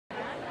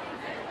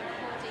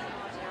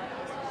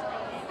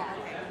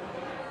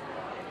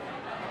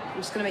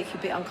just going to make you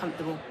a bit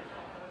uncomfortable.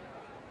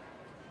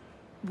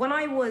 When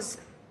I was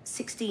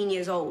 16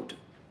 years old,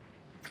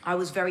 I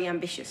was very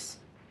ambitious.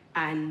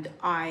 And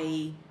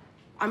I'm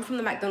from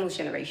the McDonald's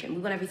generation.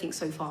 We want everything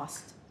so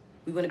fast.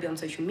 We want to be on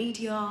social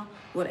media.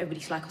 We want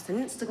everybody to like us on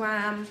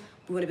Instagram.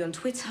 We want to be on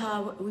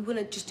Twitter. We want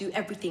to just do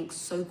everything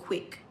so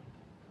quick.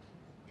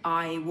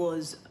 I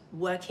was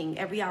working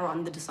every hour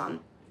under the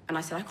sun. And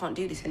I said, I can't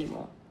do this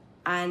anymore.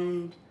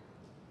 And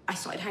I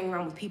started hanging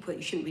around with people that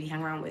you shouldn't really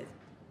hang around with.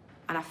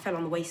 And I fell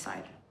on the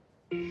wayside.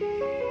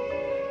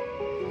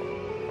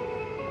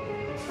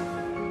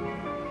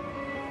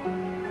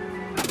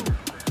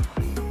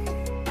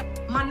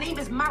 My name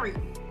is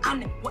Mariam,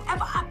 and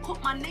whatever I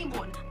put my name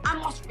on, I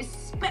must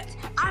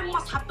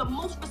have the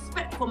most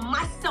respect for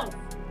myself.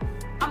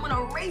 I'm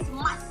gonna raise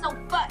myself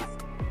first.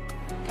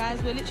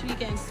 Guys, we're literally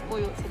getting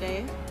spoiled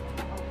today.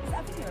 Is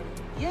that a video?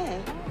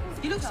 Yeah.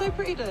 You look so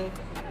pretty though.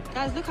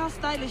 Guys, look how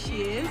stylish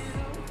she is.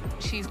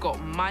 She's got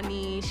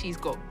money, she's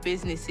got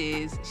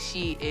businesses,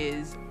 she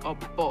is a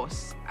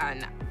boss,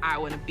 and I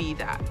want to be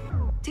that.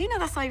 Do you know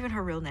that's not even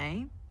her real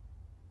name?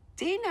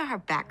 Do you know her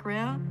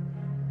background?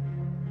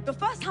 The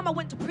first time I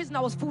went to prison, I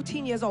was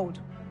 14 years old.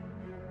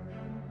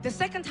 The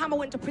second time I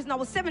went to prison, I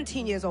was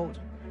 17 years old.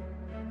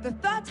 The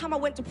third time I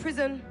went to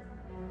prison,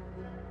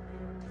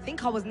 I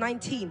think I was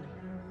 19.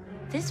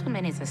 This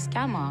woman is a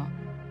scammer,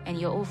 and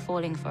you're all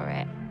falling for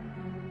it.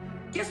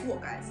 Guess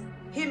what, guys?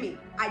 Hear me.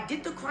 I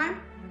did the crime,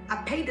 I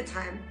paid the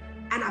time,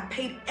 and I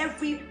paid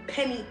every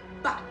penny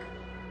back.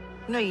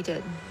 No, you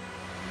didn't.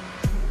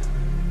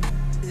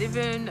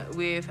 Living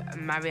with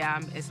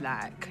Mariam is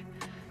like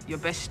your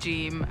best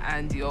dream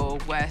and your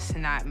worst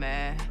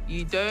nightmare.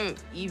 You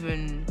don't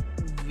even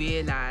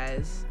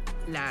realize,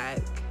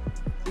 like,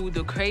 all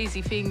the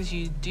crazy things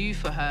you do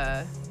for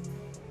her.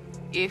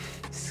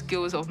 If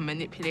skills of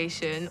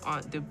manipulation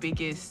aren't the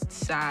biggest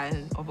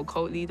sign of a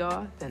cult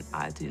leader, then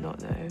I do not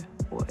know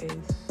what is.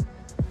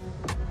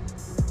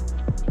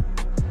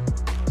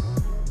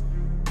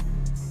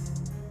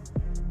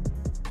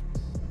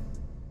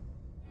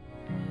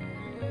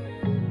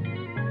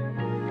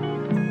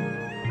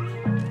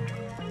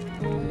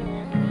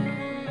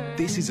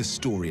 This is a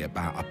story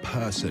about a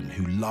person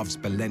who loves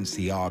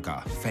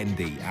Balenciaga,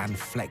 Fendi, and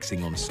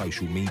flexing on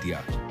social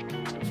media.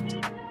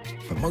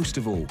 But most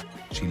of all,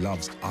 she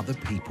loves other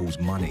people's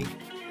money.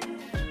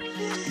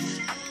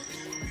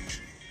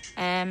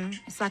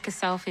 It's like a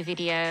selfie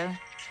video.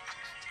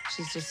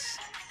 She's just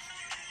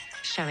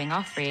showing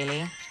off,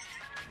 really.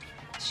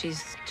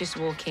 She's just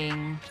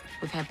walking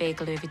with her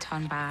big Louis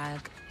Vuitton bag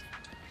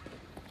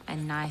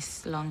and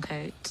nice long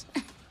coat.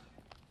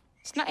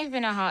 It's not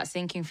even a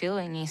heart-sinking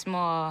feeling. It's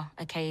more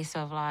a case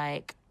of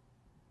like,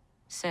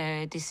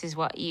 so this is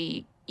what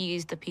you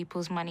use the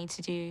people's money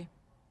to do?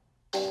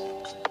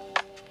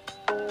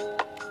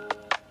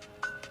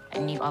 I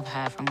knew of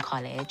her from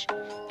college,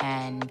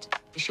 and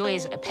she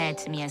always appeared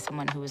to me as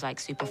someone who was like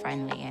super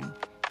friendly and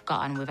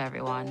got on with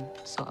everyone,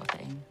 sort of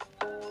thing.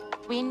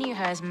 We knew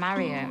her as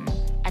Mariam.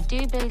 I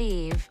do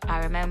believe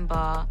I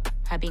remember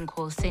her being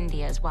called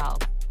Cindy as well.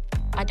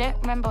 I don't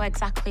remember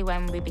exactly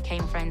when we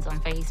became friends on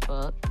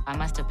Facebook. I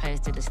must have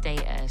posted a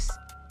status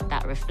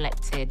that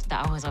reflected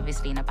that I was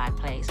obviously in a bad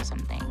place or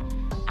something.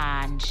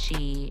 And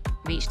she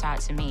reached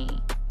out to me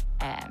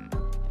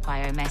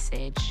via a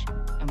message,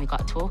 and we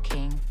got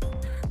talking.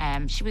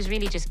 She was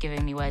really just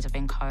giving me words of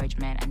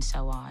encouragement and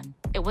so on.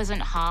 It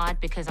wasn't hard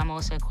because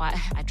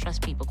I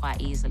trust people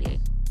quite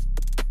easily.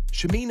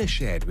 Shamina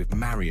shared with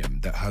Mariam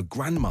that her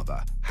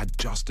grandmother had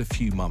just a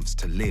few months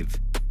to live,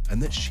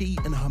 and that she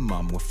and her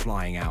mum were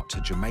flying out to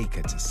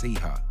Jamaica to see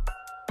her.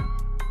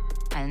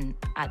 And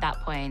at that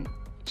point,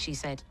 she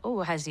said,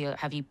 oh, have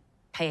you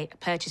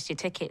purchased your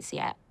tickets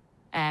yet?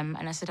 And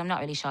I said, I'm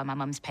not really sure, my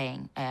mum's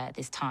paying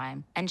this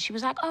time. And she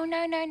was like, oh,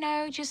 no,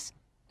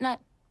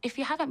 if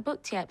you haven't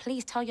booked yet,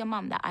 please tell your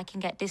mum that I can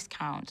get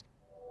discount.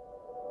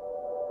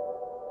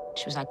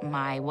 She was like,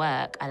 my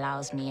work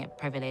allows me a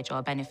privilege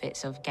or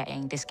benefits of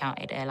getting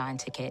discounted airline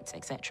tickets,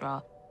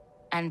 etc.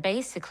 And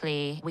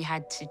basically, we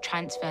had to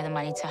transfer the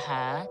money to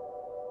her,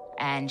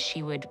 and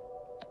she would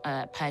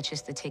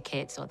purchase the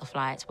tickets or the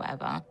flights,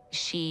 whatever.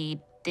 She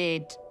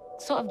did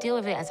sort of deal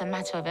with it as a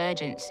matter of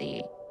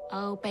urgency.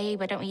 Oh,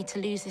 babe, I don't want you to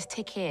lose this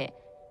ticket,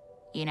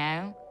 you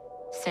know?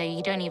 So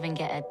you don't even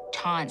get a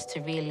chance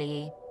to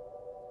really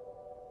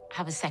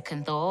have a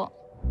second thought.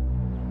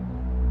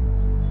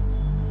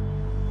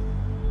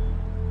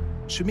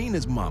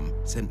 Shamina's mum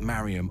sent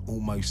Mariam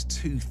almost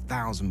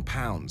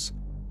 £2,000,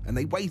 and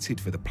they waited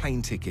for the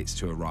plane tickets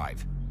to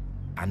arrive,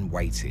 and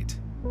waited.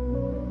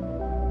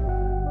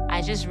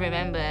 I just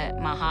remember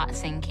my heart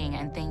sinking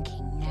and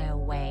thinking, no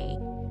way,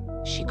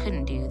 she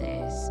couldn't do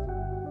this.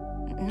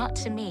 Not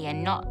to me,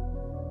 and not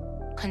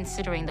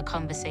considering the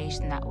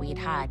conversation that we'd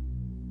had.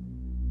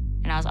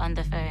 And I was on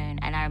the phone,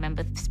 and I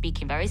remember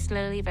speaking very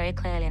slowly, very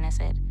clearly, and I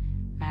said,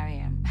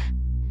 Mariam,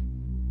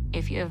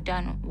 if you have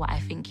done what I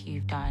think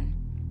you've done,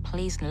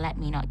 please let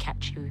me not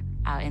catch you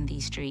out in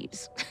these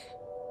streets.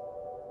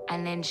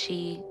 And then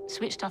she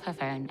switched off her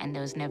phone, and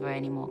there was never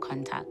any more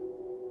contact.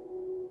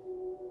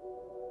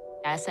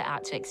 I set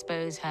out to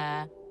expose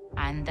her,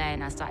 and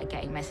then I started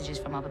getting messages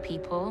from other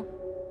people.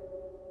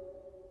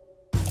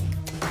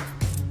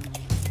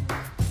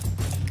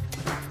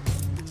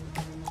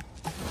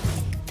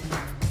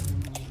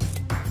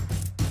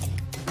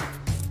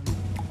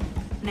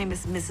 My name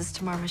is Mrs.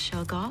 Tamar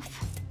Michelle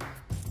Goff.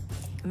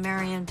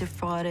 Mariam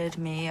defrauded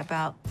me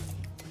about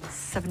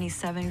between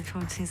 77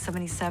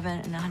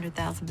 and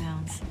 100,000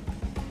 pounds.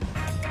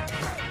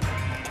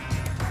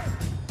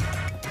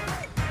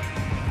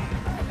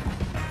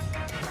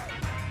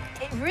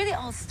 It really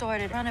all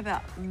started around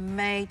about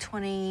May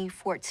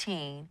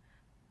 2014.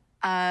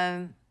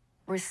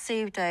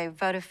 Received a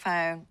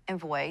Vodafone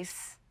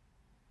invoice,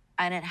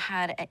 and it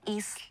had an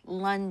East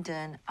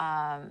London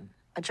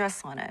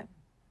address on it.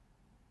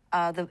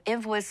 The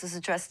invoice was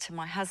addressed to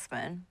my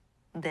husband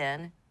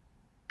then,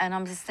 and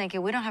I'm just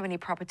thinking, we don't have any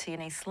property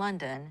in East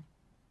London.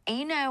 And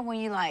you know, when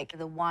you like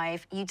the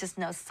wife, you just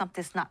know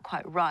something's not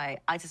quite right.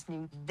 I just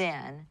knew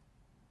then.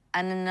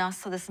 And then I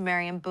saw this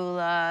Mariam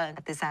Mbula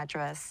at this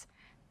address,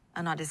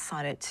 and I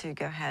decided to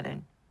go ahead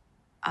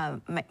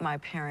and make my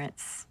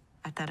appearance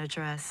at that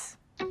address.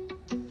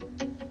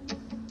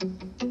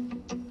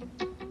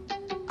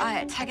 I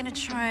had taken a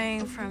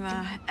train from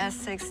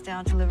Essex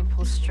down to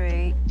Liverpool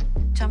Street,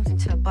 jumped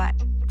into a black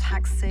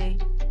taxi.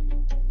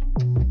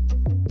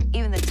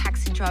 Even the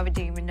taxi driver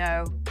didn't even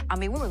know. I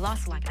mean, we were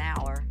lost for like an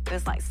hour. It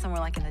was like somewhere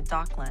like in the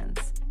Docklands.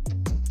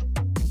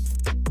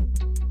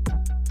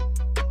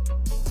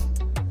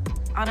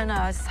 I don't know,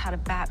 I just had a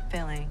bad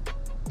feeling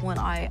when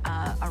I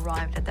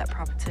arrived at that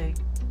property.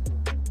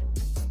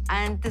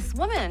 And this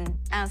woman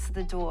answered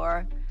the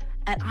door,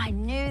 and I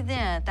knew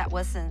then that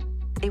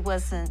it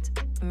wasn't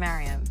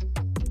Mariam,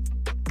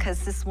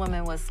 because this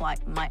woman was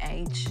like my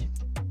age.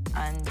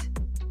 And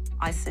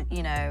I said,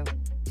 you know,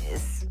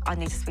 I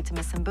need to speak to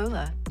Miss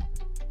Mbula.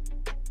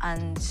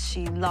 And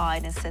she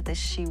lied and said that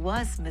she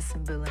was Miss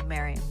Mbula,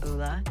 Mariam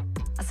Mbula.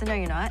 I said, no,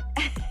 you're not.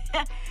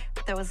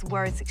 There was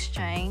words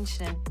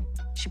exchanged, and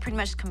she pretty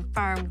much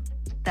confirmed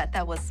that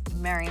that was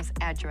Mariam's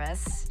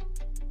address.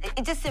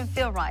 It just didn't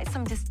feel right.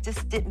 Something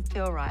just didn't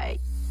feel right.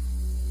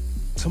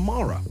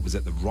 Tamara was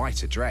at the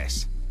right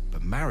address,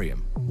 but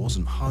Mariam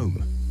wasn't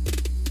home.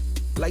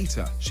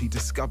 Later, she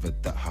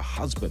discovered that her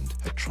husband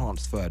had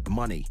transferred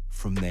money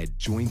from their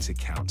joint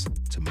account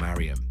to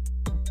Mariam.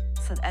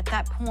 So at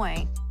that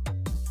point,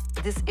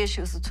 this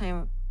issue was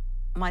between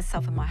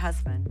myself and my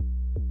husband.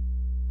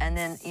 And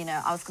then, you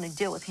know, I was going to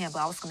deal with him, but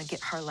I was going to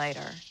get her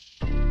later.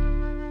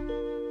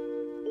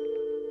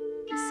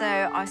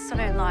 So I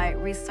started, like,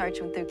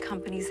 researching through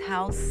company's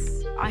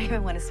house. I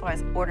even went as far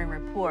as ordering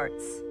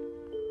reports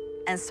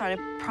and started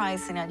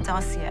pricing a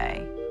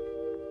dossier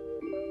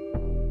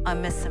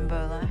on Miss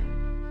Mbula.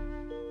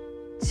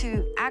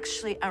 To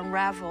actually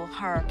unravel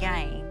her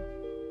game,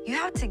 you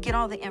have to get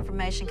all the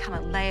information,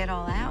 kind of lay it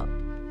all out.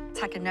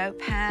 Take a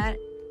notepad,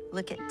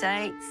 look at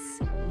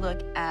dates,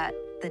 look at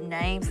the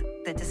names,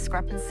 the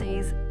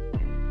discrepancies.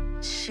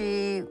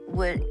 She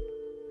would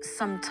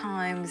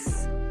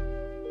sometimes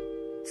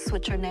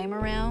switch her name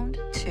around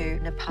to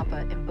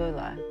Napapa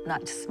Mbula,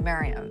 not just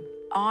Mariam.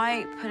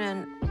 I put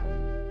in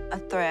a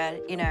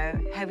thread, you know,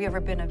 have you ever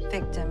been a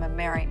victim of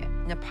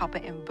Napapa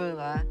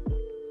Mbula?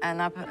 And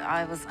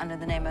I was under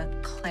the name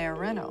of Claire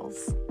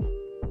Reynolds.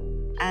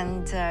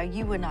 And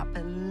you would not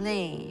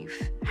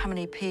believe how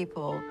many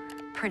people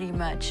pretty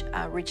much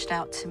reached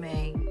out to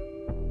me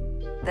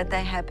that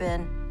they had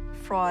been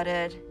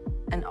frauded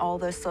and all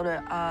those sort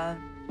of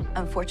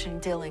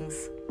unfortunate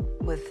dealings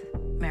with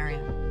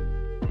Mariam.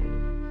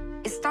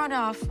 It started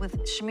off with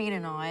Shameen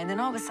and I, and then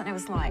all of a sudden it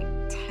was like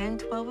 10,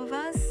 12 of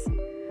us.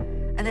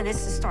 And then it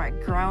just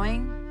started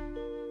growing.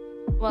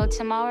 Well,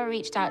 Tamara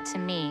reached out to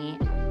me.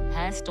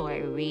 Her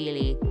story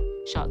really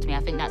shocked me. I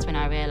think that's when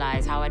I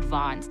realized how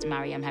advanced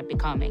Mariam had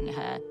become in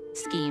her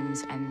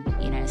schemes and,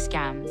 you know,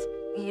 scams.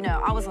 You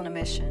know, I was on a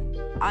mission.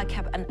 I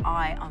kept an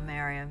eye on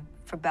Mariam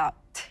for about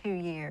 2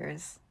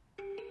 years.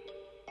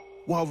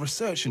 While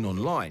researching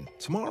online,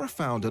 Tamara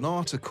found an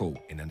article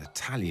in an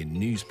Italian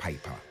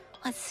newspaper.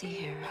 Let's see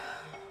here.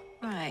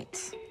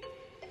 Right.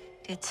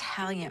 The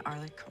Italian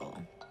article.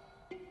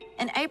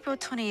 In April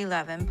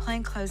 2011,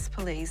 plainclothes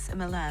police in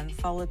Milan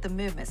followed the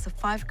movements of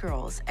 5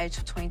 girls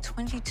aged between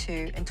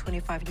 22 and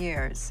 25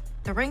 years.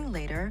 The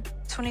ringleader,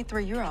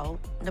 23-year-old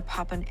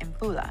Napapa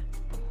Mbula.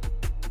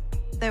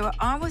 They were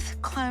armed with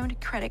cloned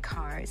credit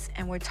cards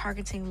and were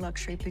targeting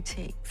luxury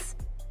boutiques.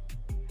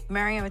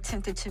 Mariam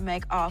attempted to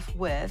make off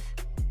with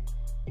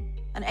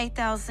an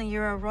 8,000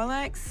 euro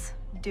Rolex,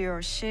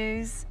 Dior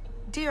shoes,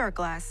 Dior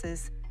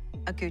glasses,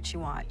 a Gucci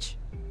watch.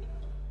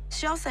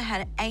 She also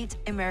had 8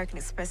 American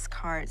Express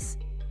cards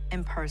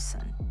in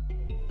person.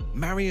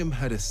 Mariam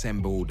had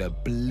assembled a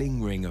bling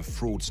ring of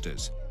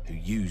fraudsters who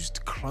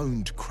used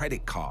cloned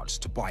credit cards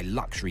to buy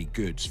luxury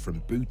goods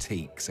from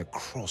boutiques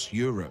across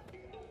Europe.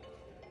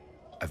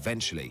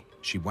 Eventually,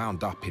 she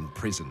wound up in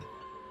prison,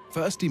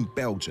 first in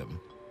Belgium,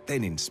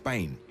 then in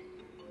Spain.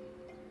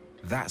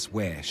 That's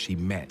where she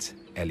met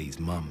Ellie's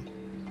mum.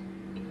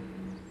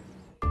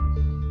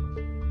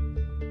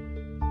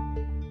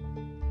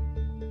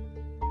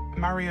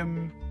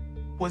 Mariam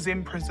was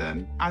in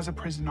prison as a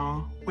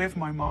prisoner with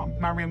my mum.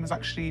 Mariam was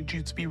actually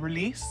due to be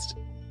released,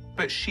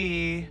 but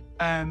she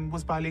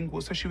was bilingual,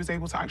 so she was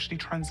able to actually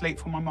translate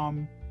for my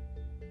mum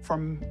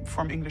from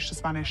English to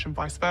Spanish and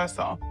vice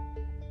versa.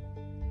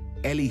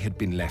 Ellie had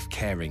been left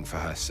caring for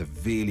her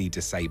severely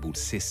disabled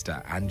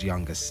sister and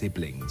younger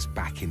siblings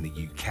back in the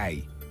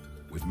UK.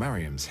 With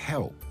Mariam's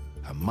help,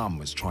 her mum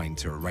was trying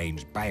to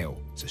arrange bail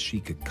so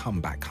she could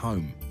come back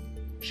home.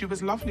 She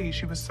was lovely,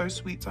 she was so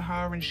sweet to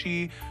her, and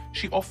she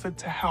offered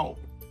to help.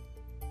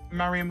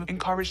 Mariam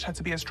encouraged her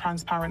to be as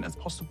transparent as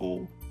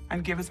possible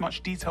and give as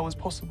much detail as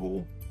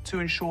possible to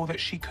ensure that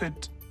she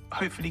could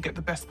hopefully get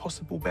the best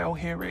possible bail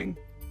hearing.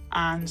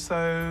 And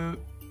so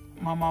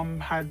my mum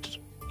had,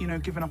 you know,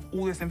 given up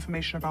all this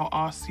information about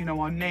us, you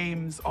know, our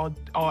names, our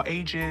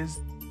ages.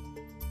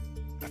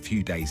 A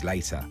few days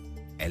later,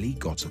 Ellie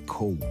got a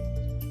call.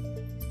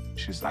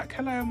 She was like,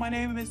 hello, my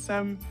name is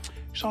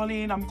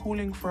Charlene, I'm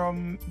calling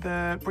from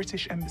the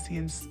British Embassy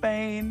in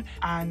Spain,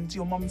 and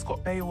your mum's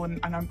got bail, and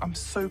I'm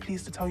so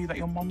pleased to tell you that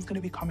your mum's gonna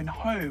be coming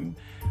home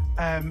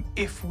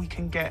if we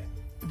can get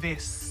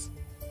this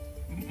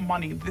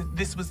money.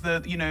 This was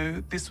the, you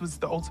know, this was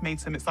the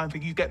ultimatum. It's either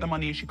you get the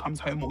money and she comes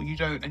home, or you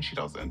don't and she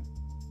doesn't.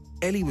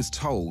 Ellie was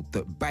told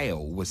that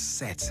bail was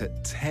set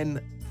at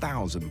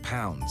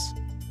 £10,000.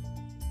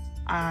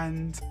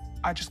 And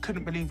I just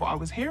couldn't believe what I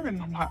was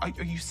hearing. I'm like,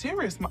 are you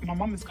serious? My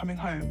mum is coming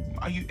home.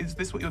 Is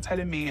this what you're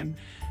telling me? And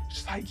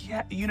she's like,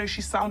 yeah. You know,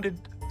 she sounded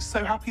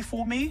so happy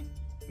for me.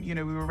 You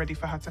know, we were ready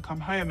for her to come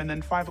home. And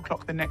then 5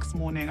 o'clock the next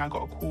morning, I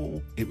got a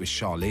call. It was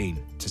Charlene.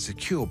 To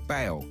secure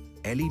bail,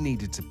 Ellie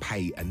needed to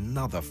pay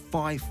another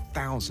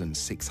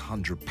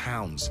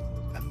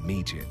 £5,600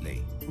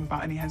 immediately.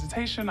 Without any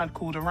hesitation, I'd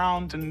called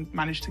around and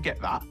managed to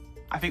get that.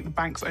 I think the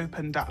banks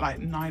opened at like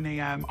 9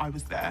 a.m. I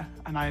was there,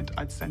 and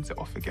I'd sent it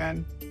off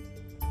again.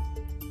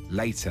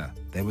 Later,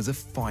 there was a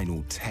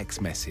final text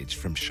message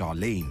from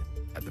Charlene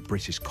at the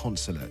British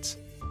consulate.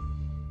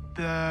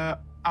 The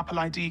Apple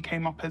ID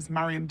came up as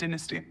Mariam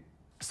Dynasty.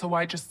 So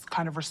I just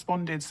kind of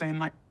responded saying,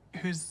 like,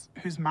 who's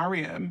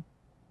Mariam?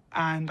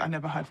 And I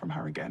never heard from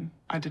her again.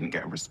 I didn't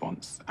get a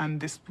response.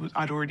 And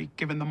I'd already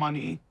given the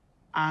money.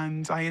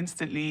 And I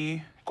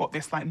instantly got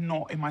this like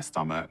knot in my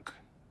stomach,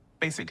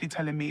 basically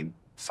telling me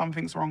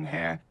something's wrong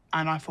here.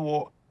 And I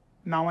thought,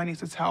 now I need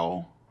to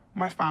tell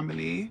my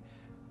family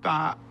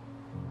that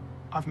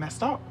I've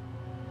messed up.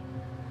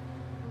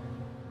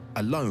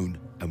 Alone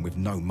and with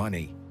no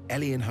money,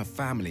 Ellie and her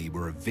family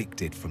were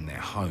evicted from their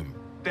home.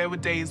 There were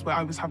days where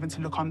I was having to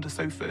look under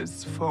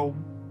sofas for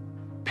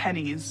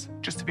pennies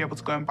just to be able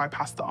to go and buy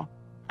pasta.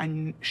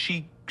 And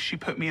she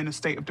put me in a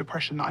state of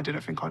depression that I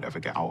didn't think I'd ever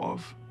get out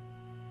of.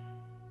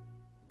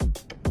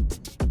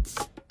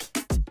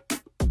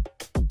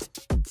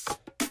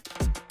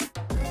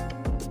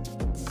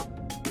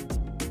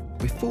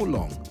 Before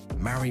long,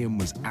 Mariam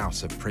was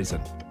out of prison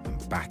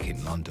and back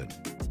in London.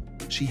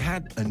 She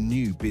had a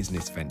new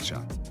business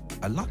venture,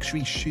 a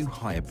luxury shoe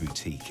hire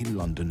boutique in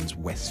London's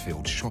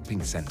Westfield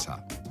shopping centre.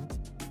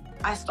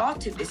 I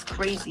started this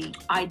crazy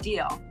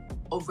idea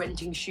of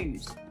renting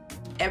shoes.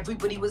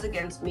 Everybody was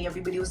against me.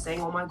 Everybody was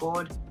saying, oh my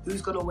God,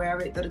 who's gonna wear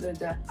it? Da, da, da,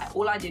 da.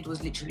 All I did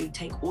was literally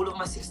take all of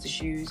my sister's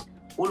shoes,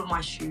 all of my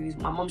shoes,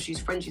 my mom's shoes,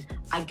 friend's shoes.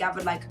 I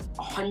gathered like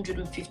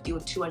 150 or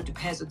 200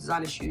 pairs of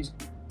designer shoes.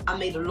 I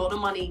made a lot of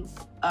money,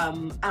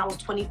 and I was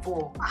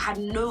 24. I had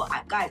no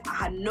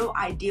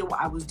idea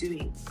what I was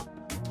doing.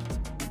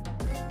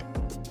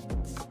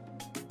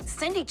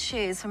 Cindy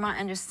Shoes, from my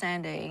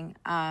understanding,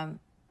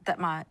 that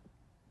my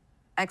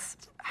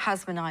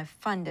ex-husband and I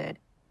funded,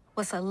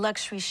 was a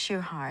luxury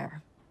shoe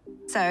hire.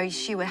 So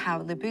she would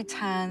have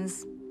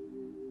Louboutins,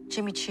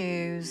 Jimmy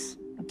Choos,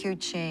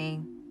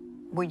 Gucci,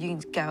 where you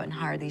can go and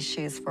hire these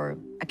shoes for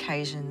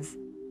occasions.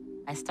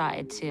 I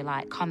started to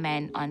like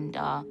comment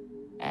under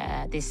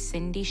this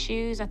Cindy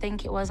Shoes, I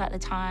think it was at the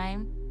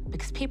time,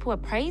 because people were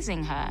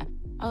praising her.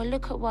 Oh,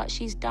 look at what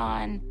she's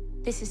done.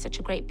 This is such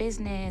a great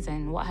business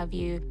and what have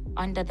you,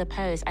 under the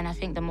post. And I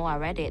think the more I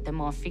read it, the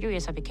more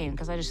furious I became,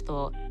 because I just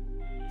thought,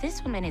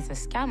 this woman is a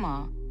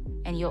scammer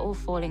and you're all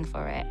falling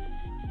for it.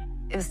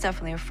 It was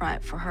definitely a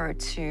front for her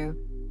to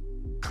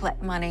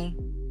collect money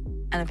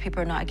and the people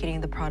are not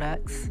getting the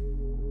products.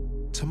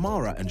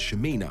 Tamara and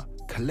Shamina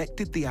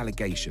collected the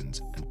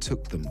allegations and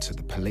took them to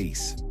the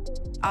police.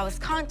 I was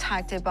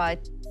contacted by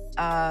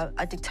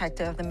a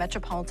detective of the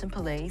Metropolitan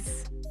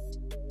Police.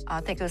 I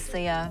think it was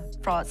the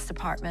frauds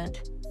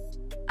department.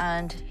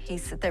 And he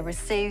said they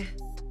received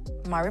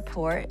my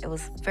report. It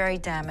was very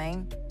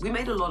damning. We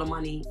made a lot of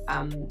money.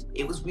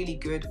 It was really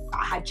good.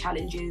 I had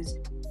challenges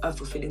of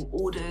fulfilling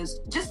orders.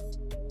 Just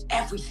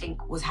everything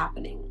was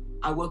happening.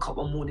 I woke up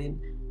one morning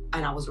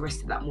and I was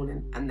arrested that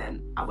morning, and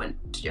then I went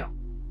to jail.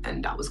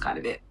 And that was kind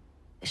of it.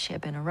 She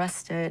had been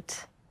arrested.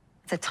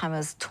 At the time, it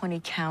was 20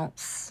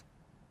 counts.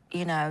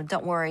 You know,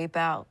 don't worry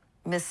about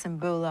Miss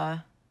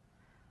Mbula,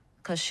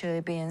 because she'll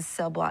be in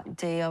cell block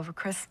D over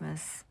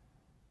Christmas.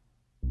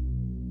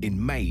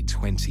 In May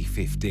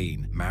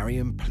 2015,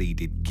 Mariam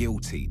pleaded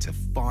guilty to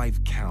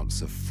 5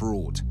 counts of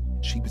fraud,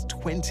 She was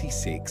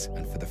 26,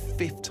 and for the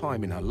 5th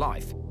time in her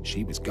life,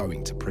 she was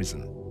going to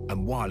prison.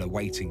 And while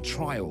awaiting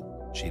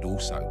trial, she'd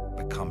also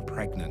become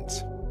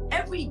pregnant.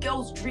 Every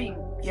girl's dream,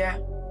 yeah,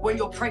 when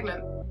you're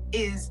pregnant,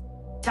 is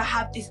to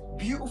have this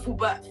beautiful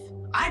birth.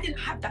 I didn't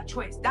have that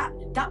choice.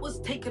 That was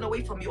taken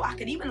away from you. I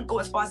can even go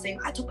as far as saying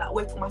I took that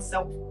away from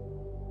myself.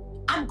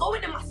 I'm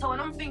going in myself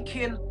and I'm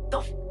thinking, the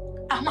f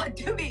am I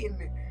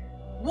doing?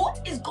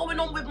 What is going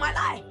on with my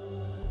life?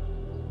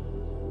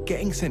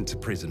 Getting sent to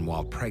prison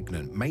while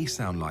pregnant may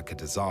sound like a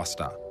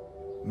disaster.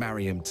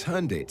 Mariam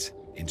turned it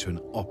into an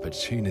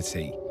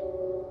opportunity.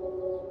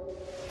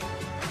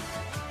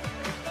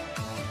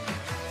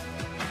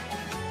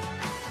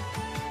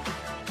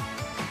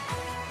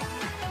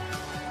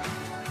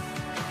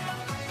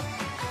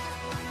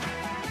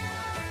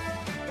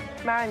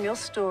 Mariam, your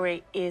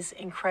story is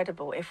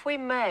incredible. If we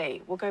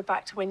may, we'll go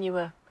back to when you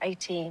were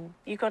 18.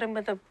 You got in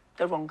with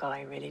the wrong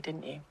guy, really,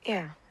 didn't you?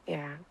 Yeah.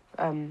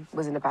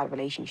 Was in a bad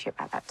relationship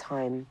at that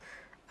time,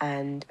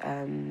 and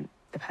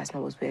the person I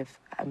was with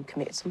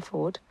committed some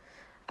fraud,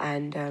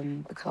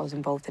 and because I was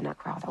involved in that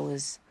crowd, I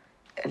was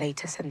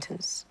later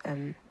sentenced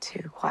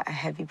to quite a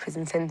heavy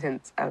prison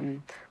sentence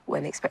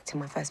when expecting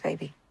my first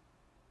baby.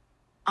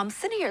 I'm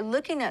sitting here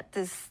looking at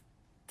this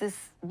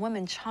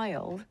woman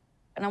child,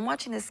 and I'm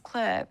watching this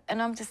clip,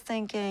 and I'm just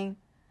thinking,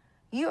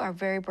 you are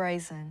very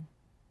brazen,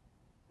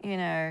 you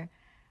know.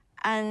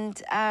 And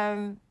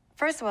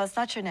first of all, it's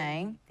not your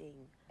name.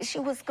 She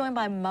was going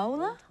by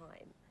Mola?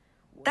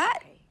 That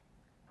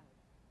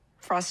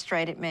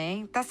frustrated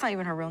me. That's not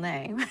even her real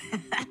name.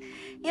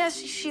 Yeah,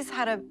 she's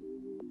had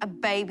a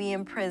baby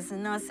in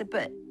prison. And I said,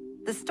 but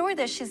the story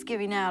that she's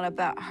giving out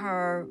about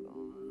her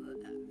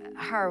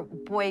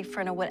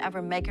boyfriend or whatever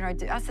making her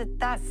do, I said,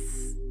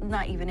 that's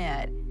not even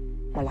it.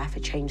 My life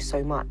had changed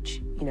so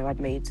much. You know, I'd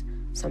made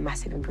some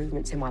massive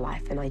improvements in my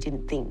life, and I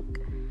didn't think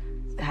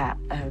that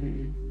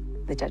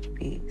the judge would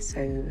be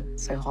so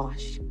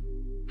harsh.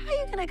 How are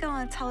you gonna go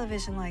on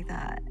television like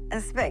that and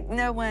expect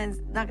no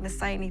one's not gonna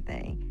say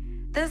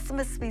anything? This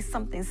must be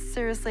something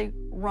seriously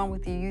wrong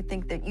with you. You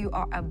think that you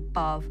are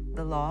above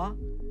the law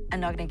and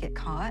not gonna get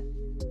caught?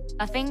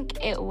 I think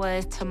it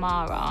was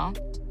Tamara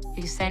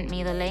who sent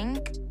me the link,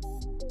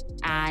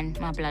 and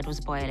my blood was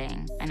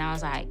boiling. And I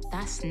was like,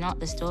 that's not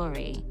the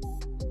story.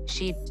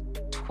 She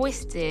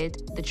twisted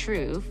the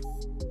truth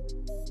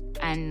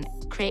and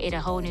created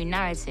a whole new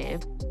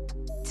narrative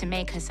to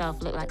make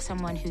herself look like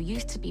someone who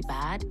used to be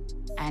bad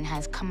and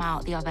has come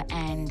out the other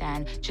end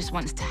and just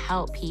wants to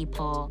help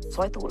people.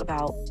 So I thought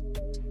about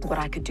what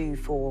I could do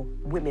for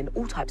women,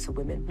 all types of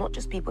women, not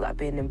just people that have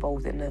been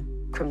involved in the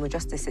criminal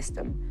justice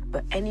system,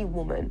 but any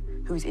woman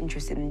who's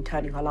interested in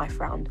turning her life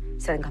around,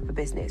 setting up a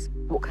business.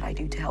 What could I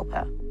do to help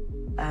her?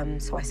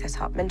 So I set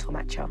up Mentor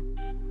Matcher,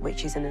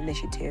 which is an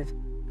initiative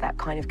that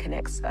kind of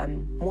connects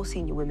more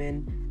senior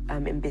women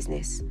in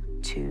business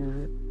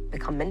to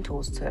become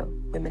mentors to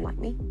women like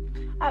me.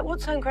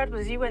 What's so incredible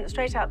is you went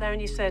straight out there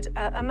and you said,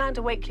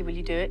 Amanda Wakely, will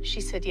you do it? She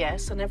said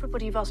yes, and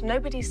everybody you've asked,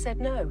 nobody said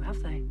no,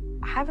 have they?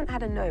 I haven't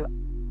had a no.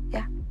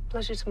 Yeah.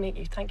 Pleasure to meet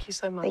you. Thank you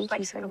so much. Thank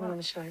you so for coming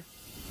much on the show.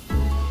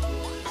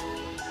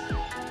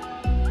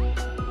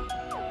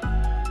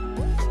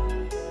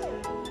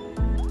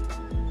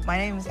 My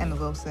name is Emma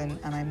Wilson,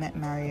 and I met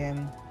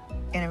Mariam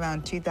in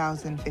around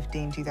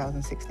 2015,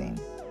 2016.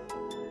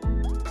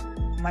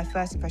 My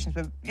first impressions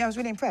were, I was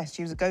really impressed.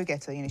 She was a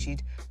go-getter. You know,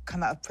 she'd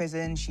come out of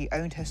prison, she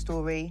owned her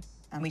story,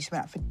 and we just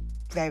went out for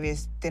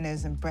various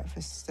dinners and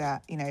breakfasts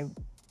at,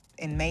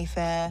 in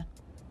Mayfair,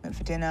 went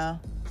for dinner.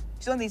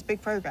 She's on these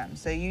big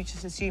programs, so you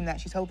just assume that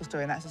she told the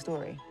story and that's the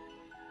story.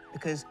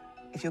 Because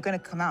if you're going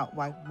to come out,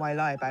 why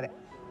lie about it?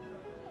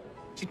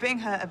 She's putting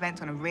her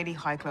events on a really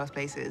high-class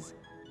places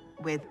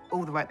with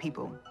all the right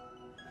people.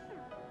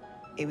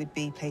 It would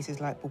be places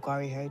like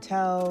Bulgaria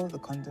Hotel, the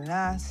Condé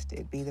Nast,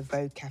 it'd be the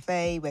Vogue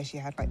Cafe, where she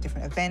had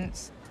different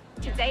events.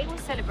 Today we're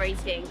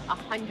celebrating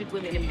 100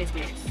 women in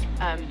business.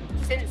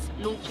 Since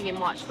launching in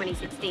March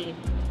 2016,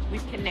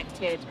 we've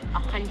connected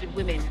 100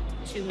 women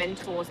to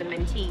mentors and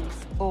mentees.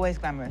 Always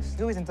glamorous.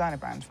 She's always in designer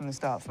brands from the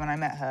start. When I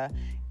met her,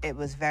 it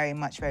was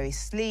very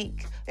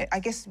sleek. I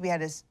guess we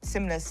had a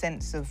similar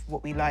sense of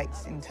what we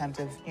liked in terms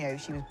of,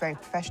 she was very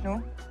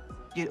professional.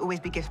 You'd always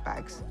be gift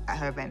bags at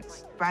her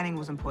events. Branding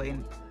was on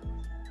point.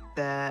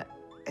 The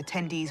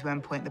attendees were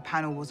on point. The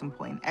panel was on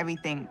point.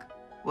 Everything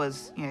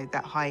was,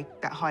 that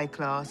high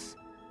class,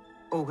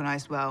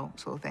 organised well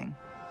sort of thing.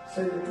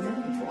 So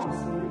many people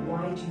ask me,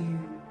 why do you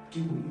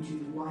do what you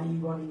do? Why are you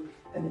running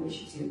an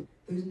initiative?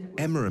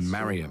 Emma and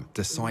Mariam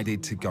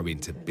decided to go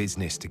into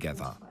business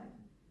together.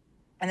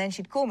 And then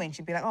she'd call me and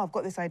she'd be like, oh, I've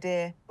got this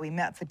idea. We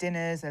met up for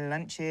dinners and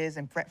lunches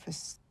and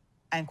breakfasts,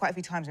 and quite a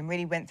few times, and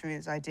really went through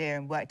this idea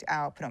and worked it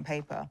out, put it on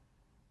paper.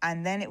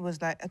 And then it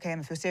was like, okay,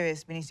 Emma, if you're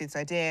serious, we need to do this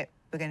idea.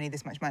 We're going to need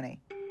this much money.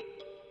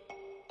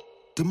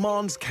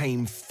 Demands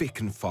came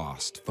thick and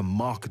fast for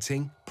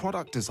marketing,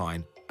 product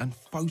design, and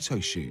photo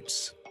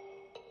shoots.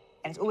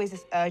 And it's always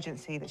this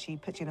urgency that she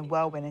puts you in a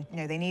whirlwind.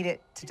 And, they need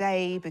it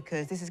today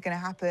because this is going to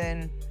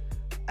happen.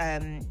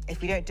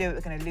 if we don't do it,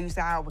 we're going to lose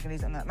out, we're going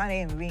to lose that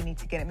money, and we really need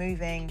to get it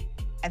moving,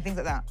 and things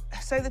like that.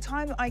 So the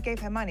time that I gave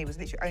her money was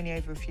literally only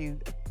over a few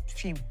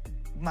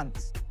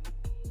months.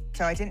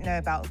 So I didn't know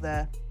about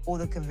all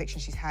the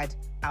convictions she's had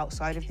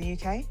outside of the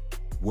UK.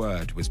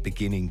 Word was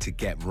beginning to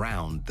get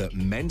round that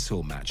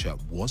Mental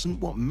Matcher wasn't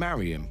what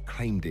Mariam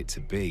claimed it to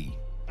be.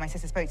 My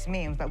sister spoke to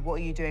me and was like, what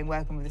are you doing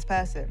working with this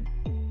person?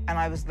 And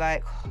I was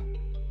like,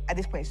 at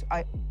this point,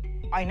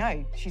 I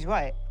know she's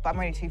right, but I'm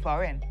already too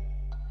far in.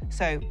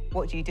 So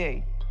what do?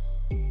 You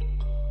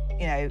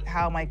know,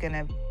 how am I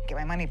gonna get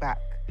my money back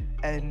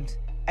and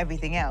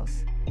everything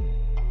else?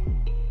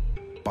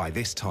 By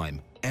this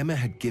time, Emma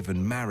had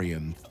given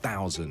Mariam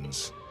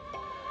thousands.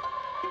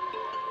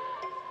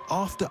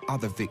 After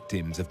other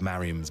victims of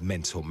Mariam's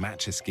Mental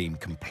Matcher scheme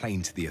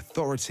complained to the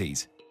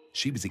authorities,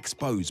 she was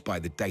exposed by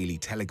the Daily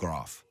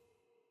Telegraph.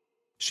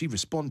 She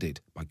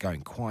responded by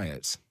going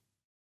quiet.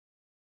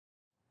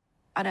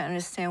 I don't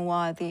understand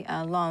why the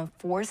law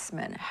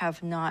enforcement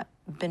have not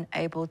been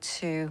able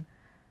to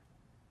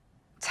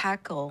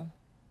tackle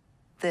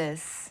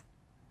this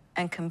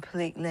and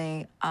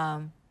completely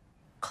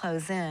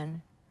close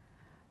in.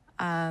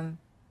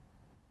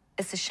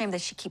 It's a shame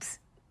that she keeps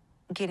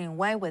getting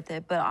away with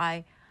it, but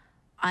I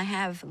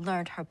have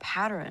learned her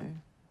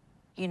pattern,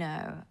 you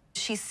know.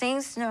 She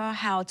seems to know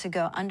how to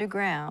go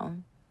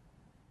underground,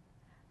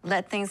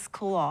 let things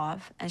cool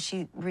off, and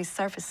she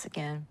resurfaces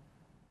again.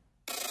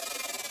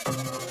 5,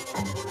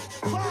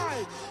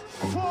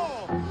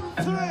 4,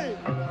 3,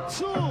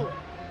 2,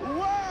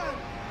 1.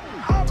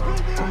 Happy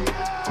New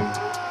Year!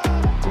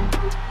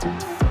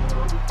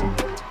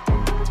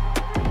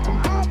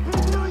 Happy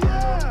New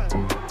Year!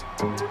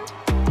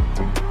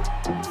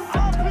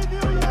 Happy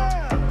New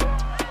Year!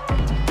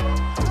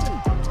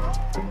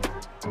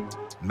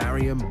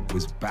 Mariam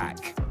was back,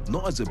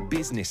 not as a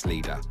business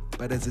leader,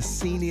 but as a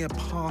senior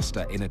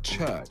pastor in a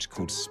church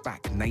called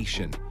Spac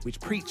Nation, which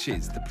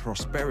preaches the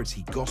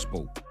prosperity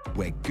gospel,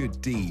 where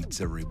good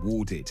deeds are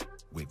rewarded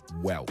with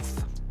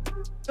wealth.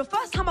 The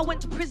first time I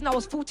went to prison, I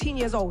was 14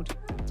 years old.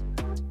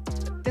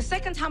 The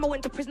second time I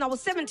went to prison, I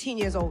was 17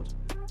 years old.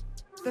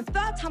 The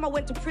third time I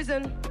went to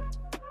prison,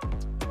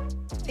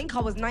 I think I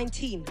was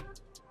 19.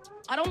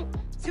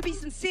 To be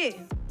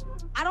sincere,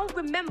 I don't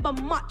remember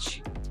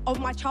much of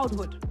my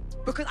childhood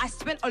because I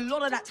spent a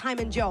lot of that time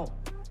in jail.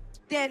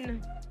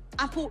 Then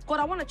I thought, God,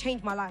 I want to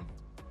change my life.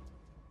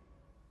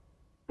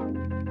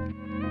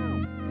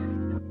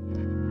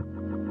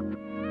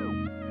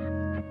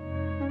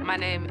 My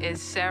name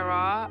is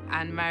Sarah,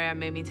 and Mariam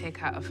made me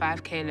take out a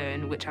 5K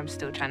loan, which I'm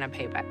still trying to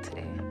pay back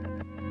today.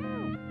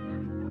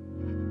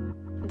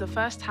 The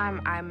first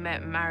time I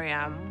met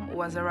Mariam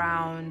was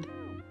around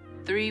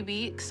 3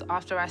 weeks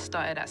after I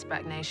started at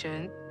Spac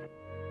Nation.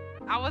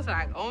 I was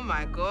like, oh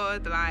my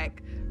God,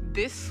 like,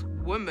 this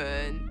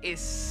woman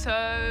is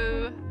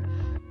so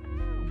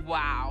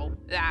wow.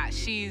 Like,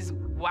 she's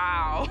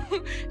wow.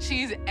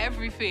 She's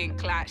everything.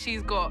 Like,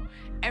 she's got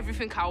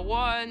everything I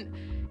want.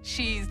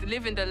 She's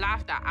living the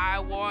life that I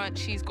want.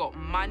 She's got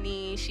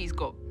money. She's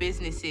got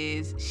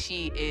businesses.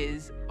 She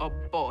is a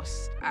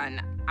boss,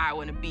 and I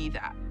want to be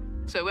that.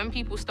 So when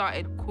people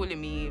started calling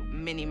me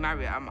Mini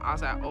Mariam, I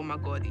was like, oh my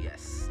God,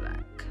 yes,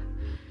 like,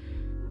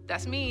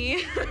 that's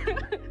me.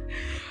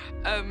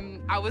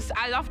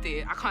 I loved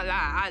it. I can't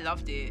lie, I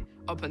loved it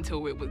up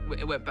until it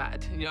went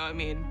bad, you know what I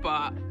mean?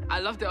 But I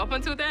loved it up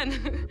until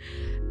then.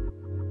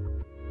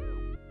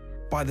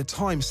 By the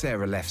time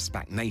Sarah left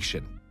Spac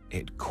Nation,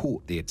 it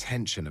caught the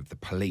attention of the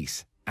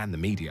police and the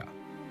media.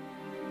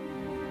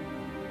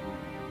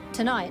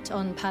 Tonight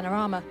on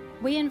Panorama,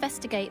 we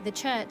investigate the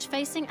church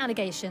facing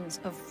allegations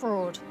of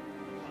fraud.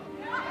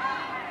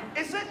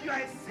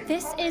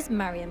 This is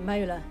Mariam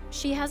Mbula.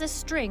 She has a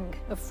string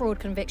of fraud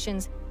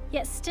convictions,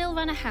 yet still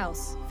run a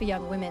house for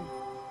young women.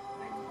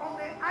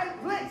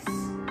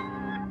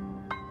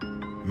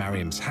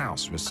 Mariam's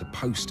house was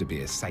supposed to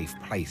be a safe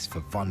place for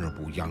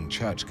vulnerable young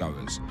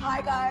churchgoers.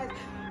 Hi, guys.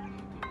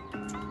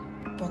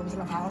 Welcome to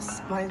my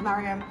house. My name's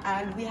Mariam,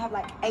 and we have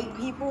like 8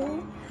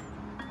 people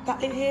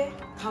that live here.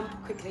 Come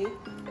quickly,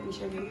 let me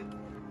show you.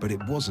 But it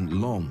wasn't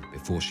long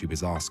before she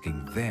was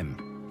asking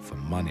them for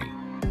money.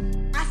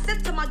 I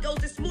said to my girls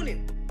this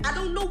morning, I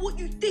don't know what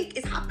you think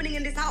is happening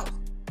in this house.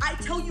 I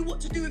tell you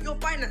what to do with your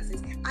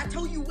finances. I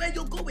tell you where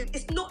you're going.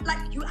 It's not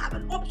like you have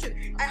an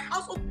option. A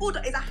house of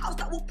order is a house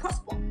that will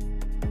prosper.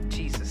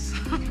 Jesus.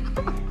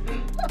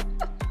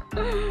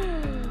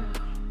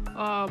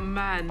 Oh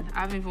man,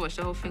 I haven't even watched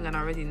the whole thing and I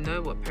already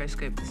know what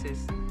Periscope this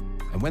is.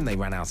 And when they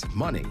ran out of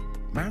money,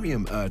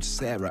 Mariam urged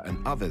Sarah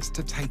and others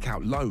to take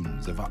out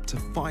loans of up to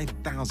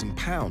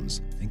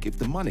 £5,000 and give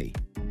the money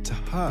to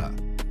her.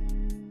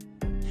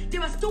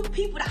 There are still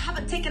people that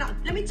haven't taken out,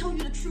 let me tell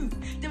you the truth,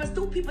 there are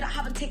still people that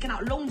haven't taken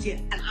out loans yet,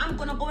 and I'm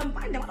gonna go and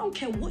find them. I don't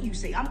care what you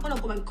say, I'm gonna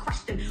go and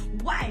crush them.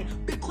 Why?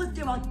 Because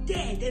they are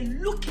there, they're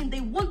looking, they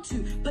want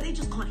to, but they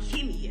just can't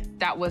hear me yet.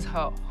 That was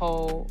her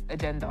whole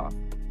agenda.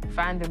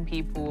 Finding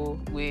people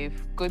with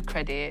good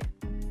credit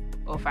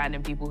or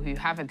finding people who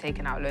haven't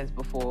taken out loans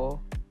before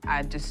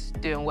and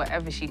just doing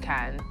whatever she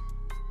can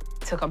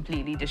to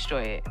completely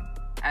destroy it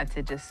and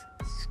to just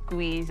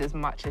squeeze as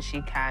much as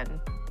she can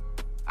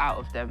out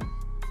of them.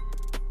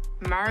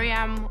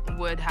 Mariam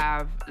would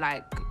have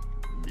like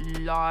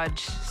large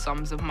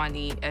sums of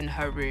money in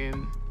her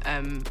room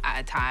at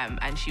a time,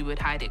 and she would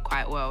hide it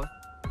quite well.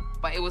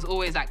 But it was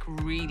always like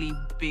really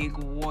big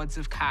wads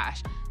of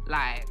cash.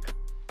 Like,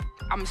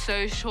 I'm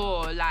so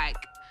sure like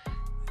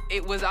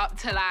it was up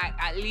to like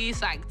at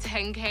least like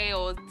 10K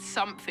or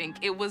something.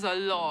 It was a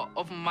lot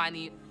of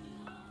money.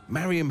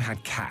 Mariam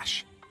had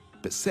cash,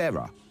 but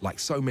Sarah, like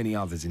so many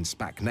others in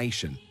Spac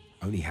Nation,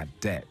 only had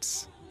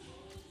debts.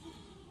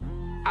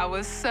 I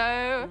was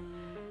so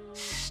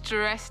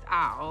stressed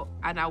out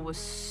and I was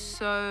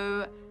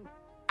so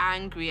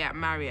angry at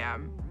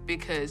Mariam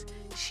because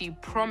she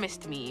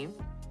promised me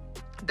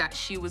that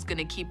she was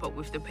gonna keep up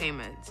with the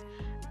payments.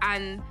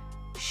 And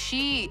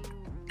she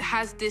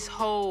has this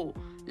whole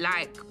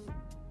like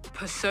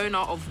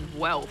persona of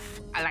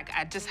wealth.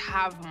 I just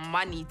have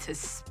money to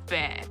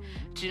spare.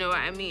 Do you know what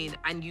I mean?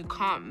 And you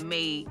can't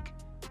make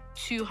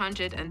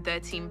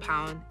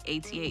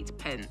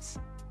 £213.88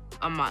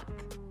 a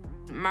month.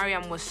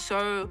 Mariam was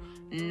so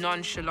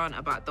nonchalant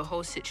about the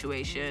whole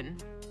situation.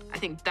 I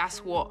think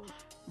that's what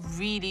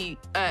really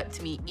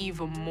irked me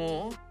even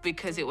more,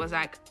 because it was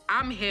like,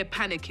 I'm here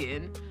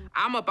panicking,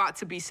 I'm about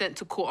to be sent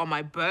to court on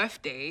my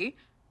birthday,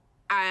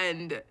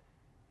 and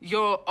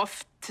you're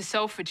off to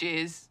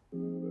Selfridges.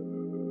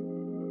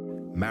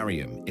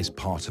 Mariam is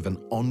part of an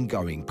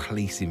ongoing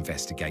police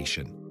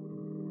investigation,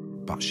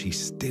 but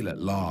she's still at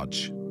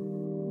large.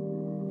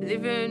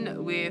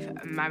 Living with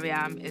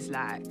Mariam is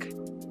like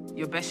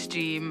your best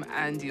dream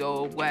and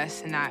your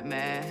worst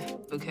nightmare,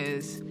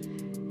 because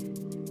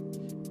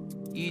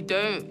you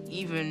don't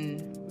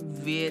even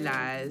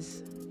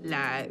realize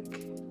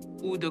like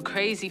all the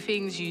crazy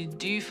things you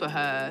do for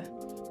her.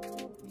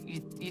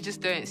 You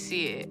just don't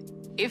see it.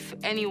 If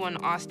anyone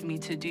asked me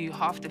to do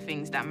half the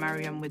things that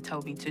Mariam would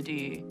tell me to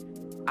do,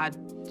 I'd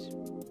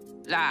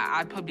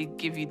probably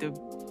give you the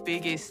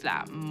biggest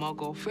like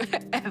mug off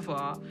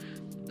ever.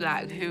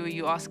 Like, who are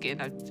you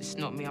asking? It's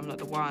not me, I'm not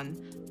the one.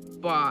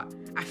 But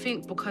I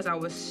think because I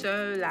was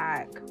so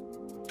like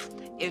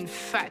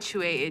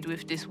infatuated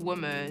with this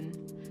woman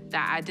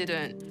that I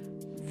didn't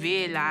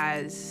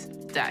realize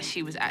that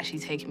she was actually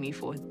taking me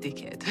for a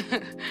dickhead.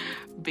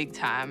 Big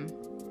time.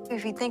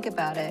 If you think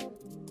about it,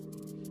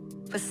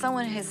 for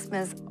someone who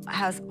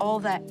has all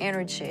that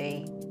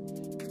energy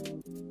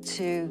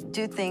to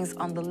do things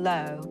on the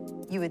low,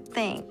 you would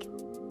think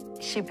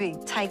she'd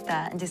take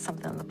that and do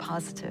something on the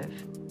positive.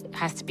 It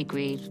has to be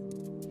greed,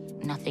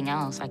 nothing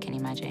else I can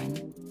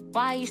imagine.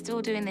 Why are you still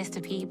doing this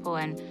to people?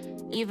 And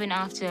even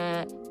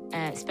after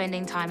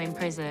spending time in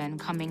prison,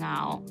 coming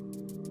out,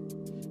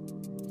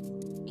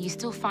 you're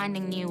still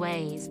finding new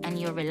ways, and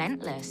you're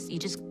relentless. You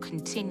just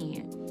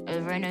continue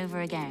over and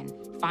over again,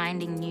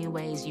 finding new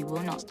ways. You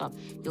will not stop.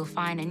 You'll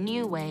find a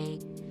new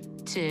way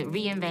to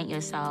reinvent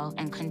yourself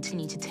and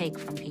continue to take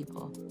from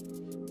people.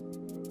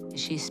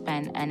 She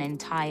spent an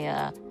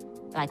entire,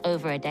 like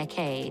over a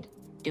decade,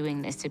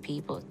 doing this to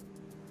people.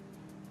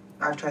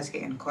 I've tried to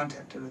get in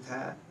contact with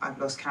her. I've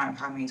lost count of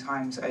how many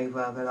times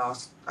over the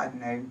last, I don't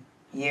know,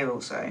 year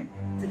or so.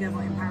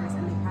 Together in Paris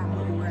and make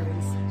family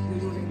memories.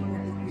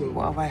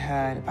 What have I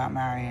heard about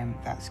Mariam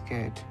that's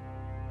good?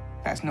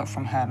 That's not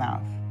from her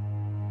mouth.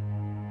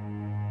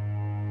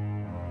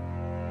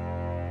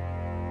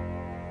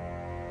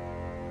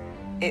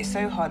 It's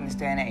so hard in this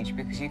day and age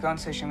because you go on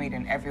social media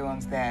and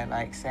everyone's there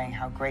like saying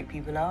how great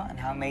people are and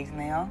how amazing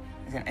they are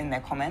in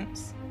their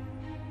comments.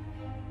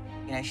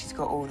 You know, she's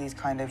got all these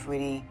kind of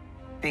really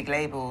big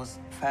labels.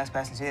 First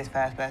person to do this,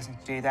 first person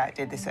to do that,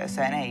 did this at a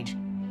certain age.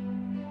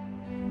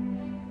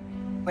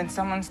 When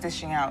someone's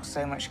dishing out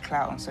so much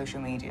clout on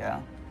social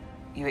media,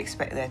 you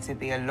expect there to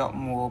be a lot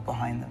more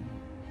behind them.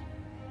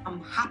 I'm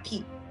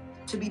happy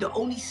to be the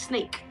only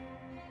snake.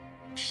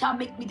 Shall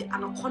make me the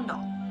anaconda.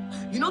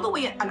 You know the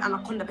way an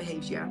anaconda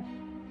behaves, yeah?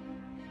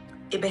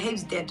 It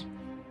behaves dead.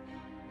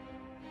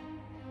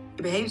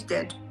 It behaves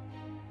dead.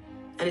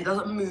 And it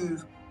doesn't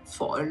move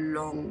for a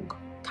long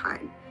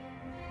time.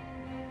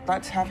 I'd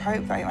like to have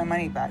hope that I get my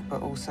money back,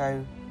 but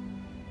also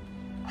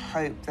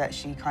hope that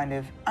she kind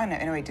of, I don't know,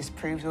 in a way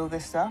disproves all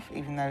this stuff,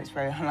 even though it's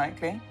very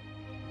unlikely.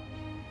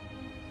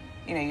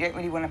 You know, you don't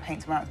really want to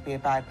paint someone out to be a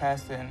bad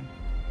person.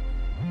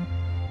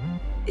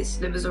 It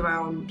slithers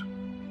around.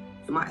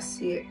 You might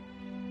see it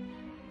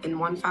in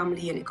one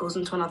family and it goes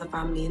into another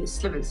family and it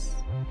slithers.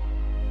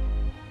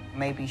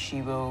 Maybe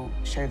she will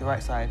show the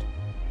right side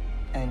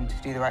and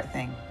do the right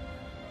thing.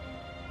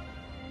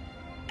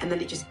 And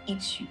then it just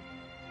eats you.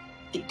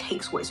 It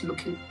takes what it's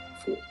looking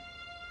for.